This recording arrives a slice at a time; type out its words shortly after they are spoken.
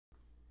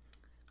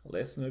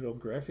Last note on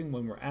graphing: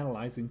 when we're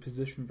analyzing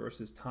position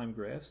versus time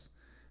graphs,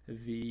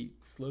 the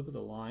slope of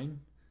the line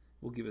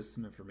will give us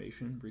some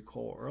information.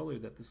 Recall earlier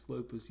that the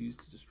slope was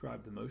used to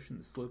describe the motion.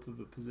 The slope of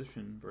a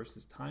position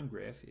versus time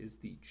graph is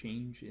the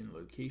change in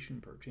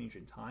location per change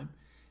in time,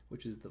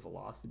 which is the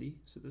velocity.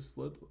 So this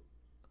slope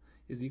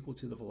is equal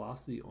to the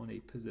velocity on a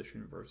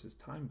position versus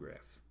time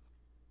graph.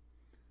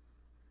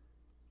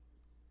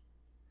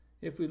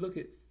 If we look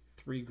at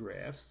three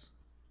graphs,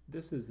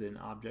 this is an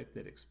object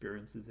that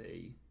experiences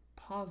a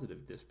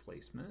positive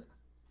displacement.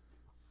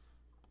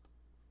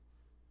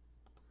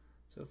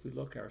 So if we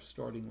look, our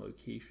starting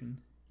location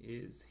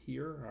is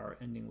here, our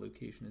ending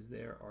location is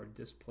there, our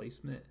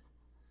displacement,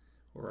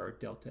 or our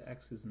delta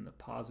x, is in the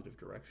positive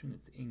direction,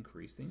 it's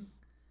increasing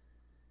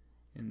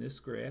in this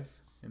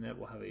graph, and that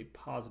will have a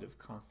positive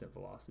constant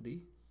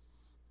velocity.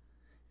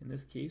 In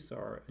this case,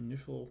 our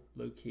initial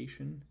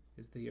location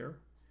is there,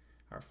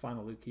 our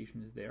final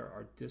location is there,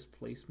 our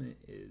displacement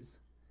is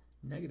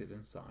negative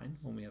in sign.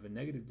 When we have a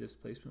negative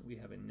displacement, we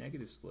have a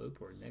negative slope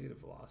or a negative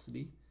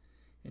velocity,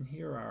 and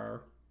here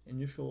our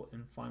initial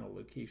and final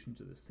locations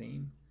are the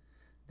same.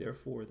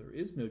 Therefore, there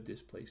is no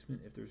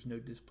displacement. If there's no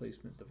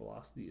displacement, the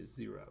velocity is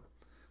zero.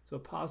 So a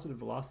positive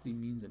velocity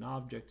means an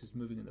object is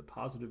moving in the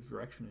positive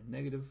direction, and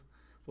negative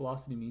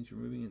velocity means you're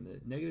moving in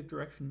the negative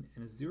direction,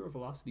 and a zero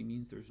velocity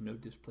means there's no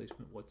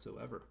displacement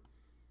whatsoever.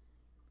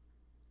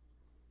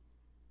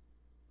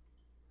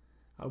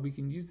 We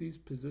can use these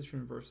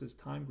position versus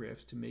time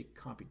graphs to make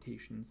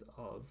computations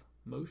of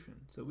motion.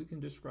 So we can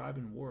describe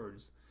in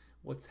words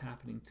what's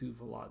happening to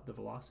the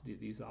velocity of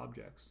these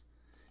objects.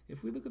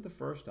 If we look at the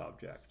first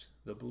object,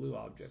 the blue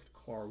object,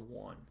 car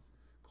 1,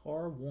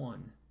 car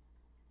 1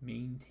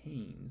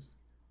 maintains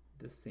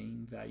the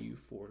same value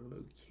for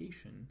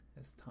location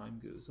as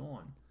time goes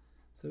on.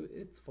 So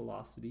its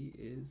velocity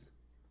is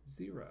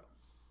 0.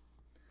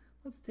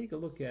 Let's take a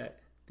look at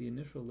the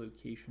initial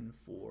location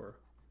for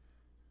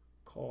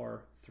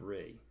car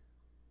 3.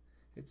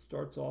 It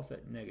starts off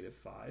at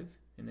 -5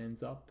 and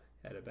ends up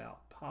at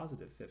about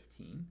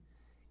 +15.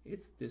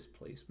 Its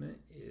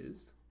displacement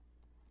is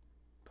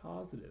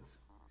positive.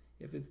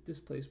 If its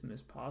displacement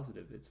is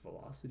positive, its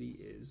velocity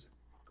is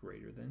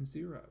greater than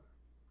 0.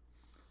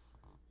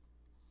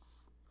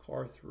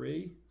 Car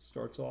 3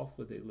 starts off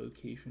with a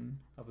location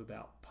of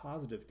about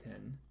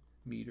 +10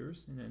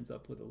 meters and ends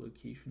up with a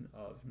location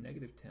of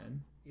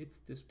 -10. Its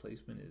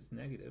displacement is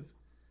negative.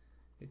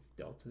 Its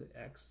delta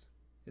x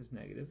is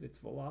negative. Its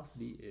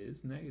velocity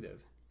is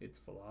negative. Its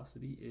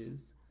velocity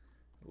is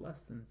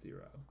less than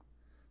 0.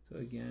 So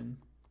again,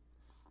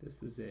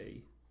 this is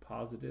a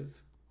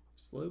positive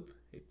slope,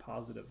 a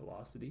positive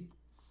velocity.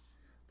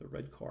 The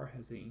red car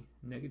has a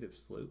negative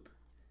slope,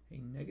 a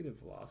negative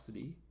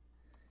velocity,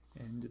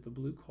 and the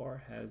blue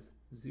car has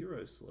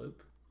 0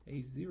 slope,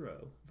 a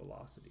 0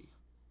 velocity.